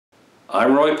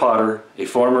I'm Roy Potter, a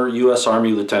former U.S.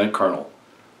 Army Lieutenant Colonel.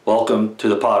 Welcome to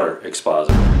the Potter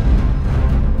Expositor.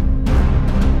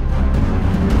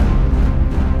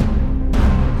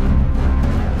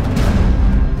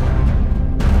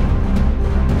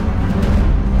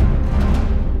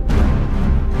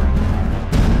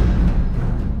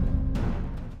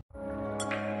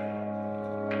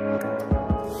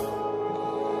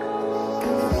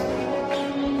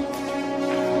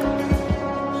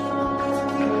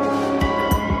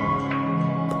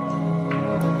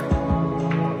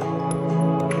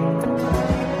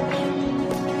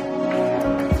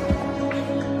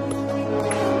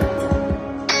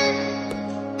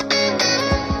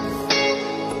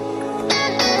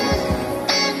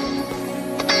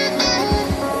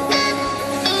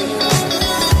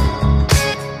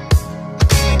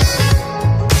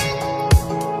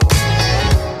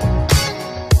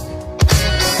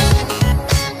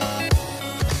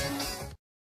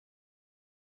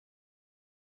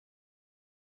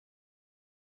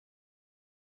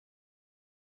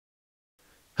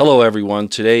 Hello everyone,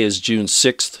 today is June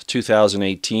 6th,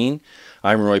 2018.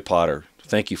 I'm Roy Potter.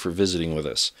 Thank you for visiting with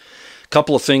us. A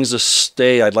couple of things this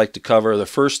day I'd like to cover. The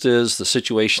first is the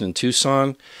situation in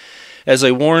Tucson. As I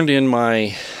warned in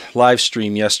my live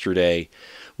stream yesterday,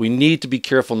 we need to be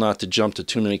careful not to jump to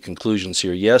too many conclusions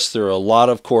here. Yes, there are a lot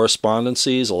of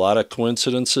correspondences, a lot of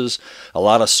coincidences, a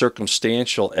lot of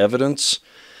circumstantial evidence.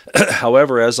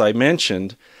 However, as I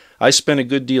mentioned, I spent a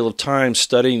good deal of time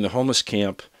studying the homeless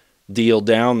camp deal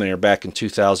down there back in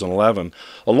 2011,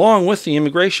 along with the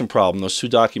immigration problem, those two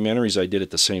documentaries I did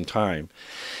at the same time.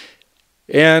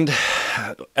 And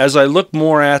as I look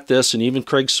more at this, and even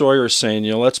Craig Sawyer is saying,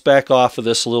 let's back off of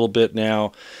this a little bit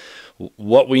now.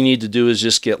 What we need to do is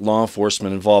just get law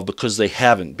enforcement involved, because they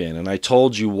haven't been. And I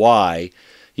told you why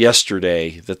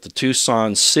yesterday, that the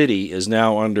Tucson city is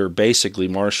now under basically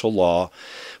martial law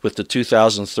with the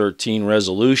 2013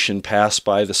 resolution passed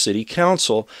by the city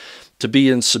council to be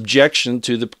in subjection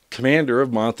to the commander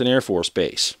of Montan Air Force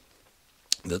Base.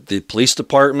 The police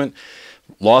department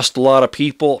lost a lot of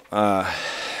people,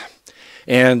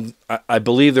 and I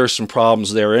believe there's some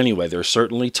problems there anyway. There's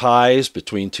certainly ties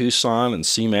between Tucson and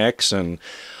CMEX and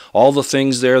all the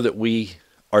things there that we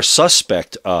are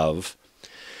suspect of.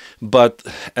 But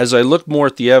as I look more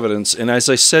at the evidence, and as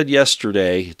I said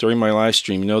yesterday during my live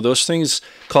stream, those things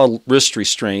called wrist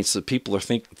restraints that people are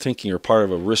thinking are part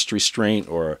of a wrist restraint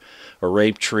or a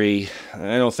rape tree,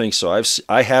 I don't think so.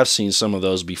 I have seen some of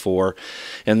those before,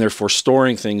 and they're for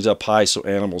storing things up high so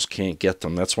animals can't get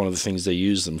them. That's one of the things they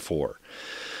use them for.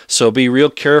 So be real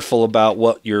careful about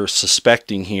what you're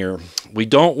suspecting here. We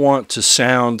don't want to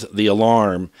sound the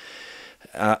alarm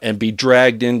and be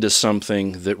dragged into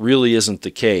something that really isn't the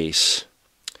case,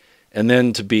 and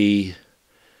then to be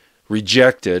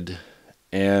rejected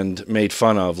and made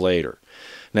fun of later.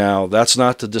 Now, that's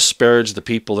not to disparage the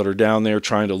people that are down there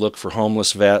trying to look for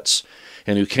homeless vets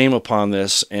and who came upon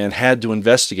this and had to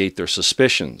investigate their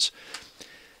suspicions.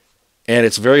 And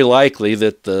it's very likely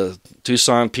that the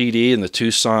Tucson PD and the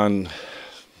Tucson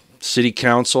City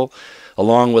Council,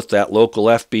 along with that local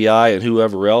FBI and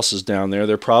whoever else is down there,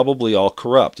 they're probably all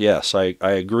corrupt. Yes, I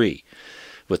agree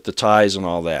with the ties and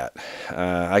all that.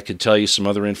 I could tell you some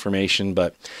other information,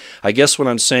 but I guess what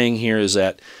I'm saying here is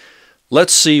that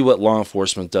let's see what law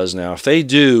enforcement does now. If they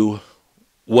do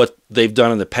what they've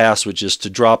done in the past, which is to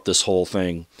drop this whole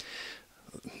thing,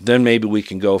 then maybe we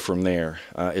can go from there.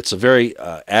 It's a very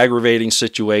aggravating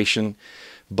situation,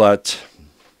 but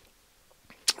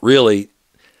really,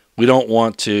 we don't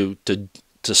want to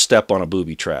step on a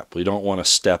booby trap. We don't want to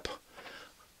step,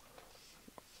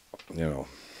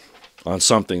 on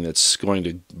something that's going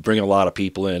to bring a lot of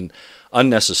people in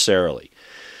unnecessarily.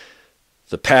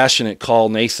 The passionate call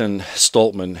Nathan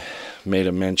Stoltman made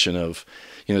a mention of,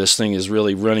 this thing is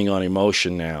really running on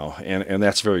emotion now, and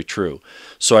that's very true.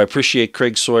 So I appreciate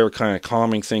Craig Sawyer kind of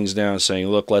calming things down and saying,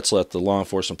 look, let's let the law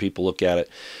enforcement people look at it.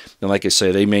 And like I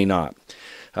say, they may not.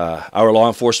 Our law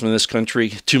enforcement in this country,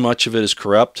 too much of it is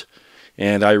corrupt,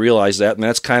 and I realize that, and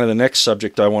that's kind of the next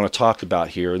subject I want to talk about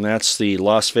here, and that's the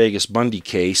Las Vegas Bundy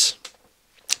case.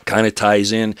 Kind of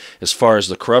ties in as far as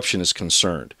the corruption is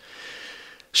concerned.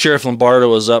 Sheriff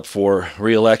Lombardo is up for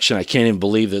re-election. I can't even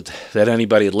believe that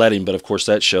anybody had let him, but of course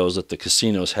that shows that the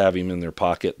casinos have him in their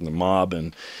pocket, and the mob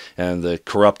and the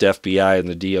corrupt FBI and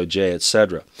the DOJ,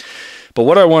 etc. But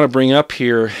what I want to bring up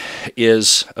here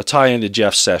is a tie into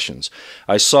Jeff Sessions.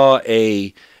 I saw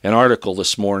an article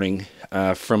this morning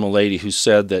from a lady who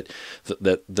said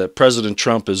that President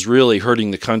Trump is really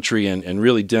hurting the country and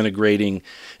really denigrating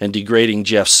and degrading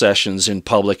Jeff Sessions in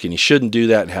public, and he shouldn't do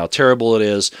that and how terrible it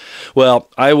is. Well,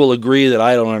 I will agree that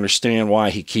I don't understand why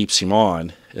he keeps him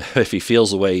on if he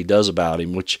feels the way he does about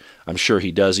him, which I'm sure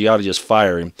he does. He ought to just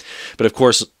fire him. But of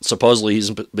course, supposedly he's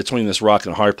between this rock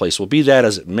and a hard place. Well, be that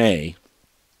as it may,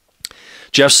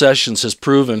 Jeff Sessions has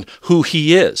proven who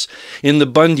he is in the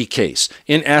Bundy case,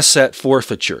 in asset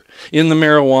forfeiture, in the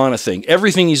marijuana thing,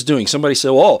 everything he's doing. Somebody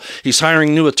said, oh, he's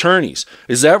hiring new attorneys.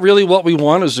 Is that really what we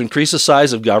want, is to increase the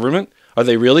size of government? Are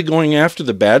they really going after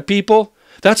the bad people?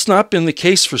 That's not been the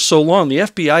case for so long. The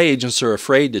FBI agents are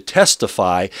afraid to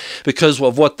testify because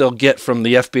of what they'll get from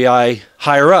the FBI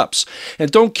higher-ups.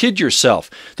 And don't kid yourself.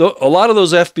 A lot of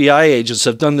those FBI agents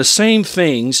have done the same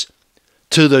things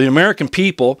to the American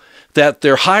people that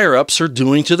their higher-ups are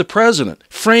doing to the president,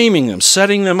 framing them,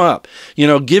 setting them up,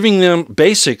 giving them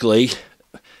basically,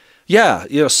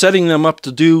 setting them up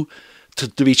to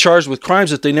be charged with crimes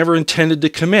that they never intended to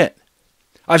commit.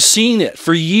 I've seen it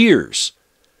for years.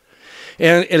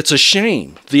 And it's a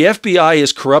shame. The FBI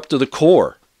is corrupt to the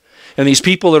core. And these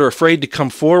people that are afraid to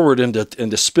come forward and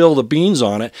to spill the beans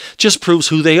on it just proves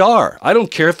who they are. I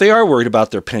don't care if they are worried about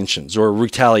their pensions or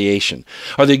retaliation.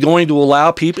 Are they going to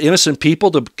allow innocent people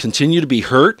to continue to be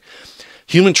hurt?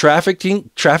 Human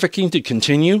trafficking to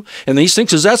continue? And these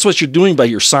things, because that's what you're doing by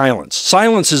your silence.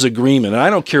 Silence is agreement. And I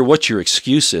don't care what your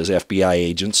excuse is, FBI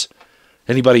agents.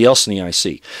 Anybody else in the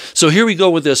IC. So here we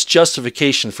go with this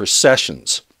justification for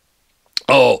Sessions.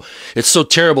 Oh, it's so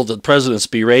terrible that the president's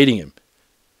berating him.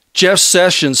 Jeff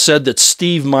Sessions said that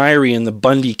Steve Myrie in the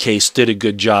Bundy case did a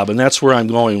good job, and that's where I'm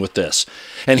going with this.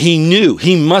 And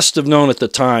he must have known at the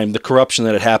time the corruption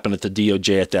that had happened at the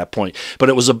DOJ at that point. But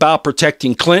it was about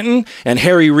protecting Clinton and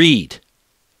Harry Reid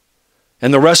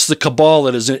and the rest of the cabal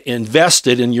that is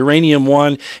invested in Uranium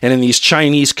One and in these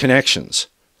Chinese connections.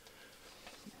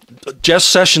 Jeff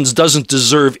Sessions doesn't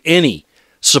deserve any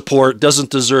support, doesn't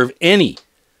deserve any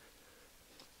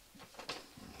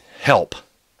help.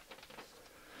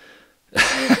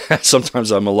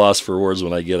 Sometimes I'm a loss for words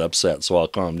when I get upset, so I'll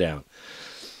calm down.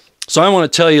 So I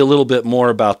want to tell you a little bit more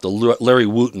about the Larry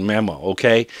Wooten memo,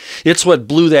 okay? It's what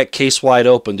blew that case wide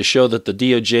open to show that the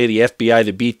DOJ, the FBI,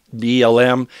 the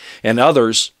BLM, and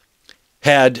others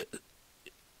had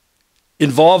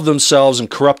involved themselves in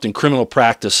corrupt and criminal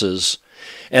practices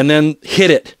and then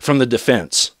hid it from the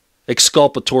defense.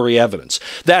 Exculpatory evidence.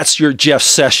 That's your Jeff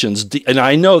Sessions. And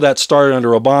I know that started under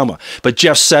Obama, but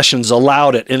Jeff Sessions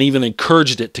allowed it and even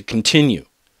encouraged it to continue.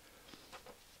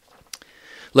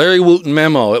 Larry Wooten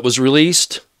memo, it was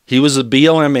released. He was a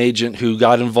BLM agent who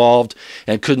got involved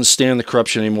and couldn't stand the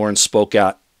corruption anymore and spoke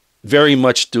out very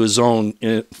much to his own,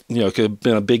 it could have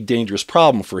been a big dangerous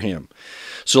problem for him.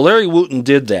 So Larry Wooten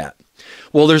did that.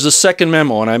 Well, there's a second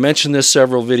memo, and I mentioned this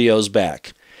several videos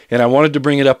back, and I wanted to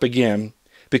bring it up again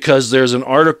because there's an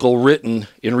article written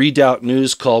in Redoubt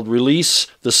News called Release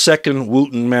the Second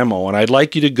Wooten Memo, and I'd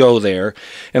like you to go there,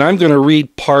 and I'm going to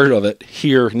read part of it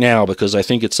here now because I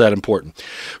think it's that important.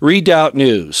 Redoubt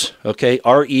News, okay,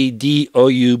 R-E-D-O-U-B-T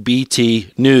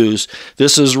News.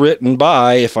 This is written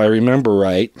by, if I remember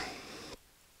right,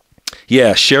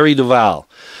 Sherry Duval.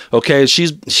 Okay,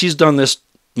 she's done this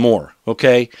more,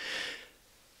 okay?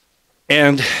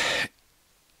 And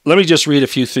let me just read a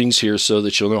few things here so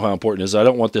that you'll know how important it is. I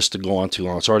don't want this to go on too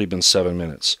long. It's already been 7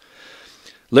 minutes.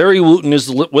 Larry Wooten is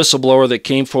the whistleblower that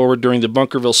came forward during the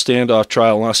Bunkerville standoff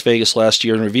trial in Las Vegas last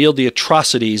year and revealed the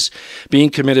atrocities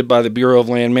being committed by the Bureau of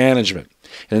Land Management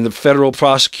and the federal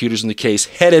prosecutors in the case,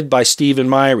 headed by Stephen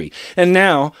Myrie, and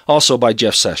now also by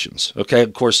Jeff Sessions. Okay,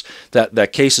 of course,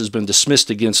 that case has been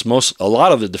dismissed against a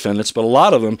lot of the defendants, but a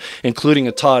lot of them, including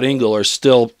a Todd Engel, are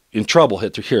still in trouble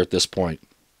here at this point.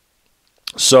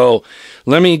 So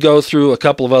let me go through a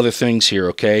couple of other things here,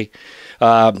 okay?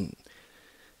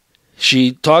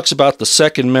 She talks about the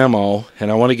second memo,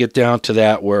 and I want to get down to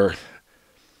that where,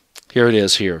 here it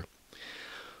is here.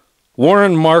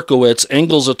 Warren Markowitz,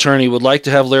 Engel's attorney, would like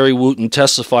to have Larry Wooten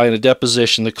testify in a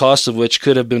deposition, the cost of which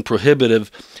could have been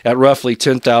prohibitive at roughly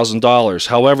 $10,000.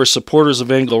 However, supporters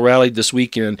of Engel rallied this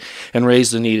weekend and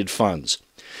raised the needed funds.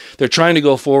 They're trying to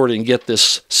go forward and get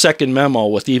this second memo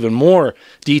with even more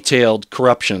detailed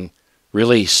corruption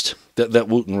released that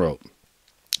Wooten wrote.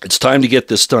 It's time to get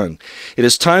this done. It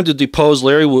is time to depose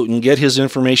Larry Wooten, get his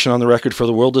information on the record for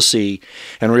the world to see,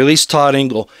 and release Todd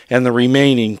Engel and the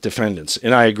remaining defendants.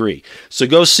 And I agree. So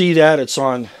go see that. It's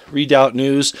on Redoubt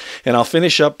News. And I'll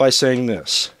finish up by saying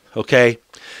this, okay?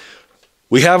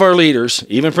 We have our leaders,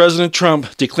 even President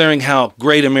Trump, declaring how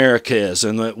great America is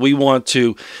and that we want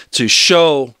to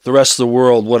show the rest of the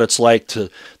world what it's like to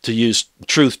use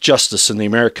truth, justice in the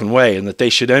American way, and that they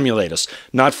should emulate us.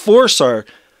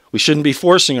 We shouldn't be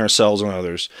forcing ourselves on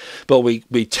others, but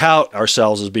we tout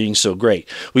ourselves as being so great.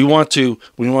 We want to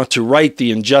right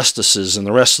the injustices in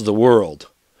the rest of the world.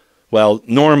 Well,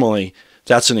 normally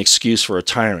that's an excuse for a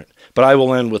tyrant. But I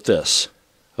will end with this,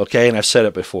 okay? And I've said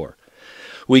it before.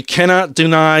 We cannot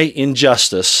deny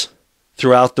injustice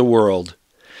throughout the world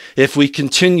if we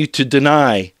continue to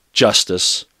deny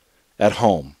justice at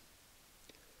home.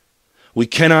 We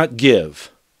cannot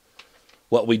give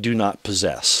what we do not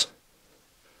possess.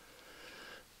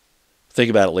 Think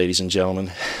about it, ladies and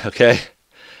gentlemen, okay?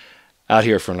 Out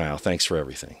here for now. Thanks for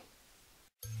everything.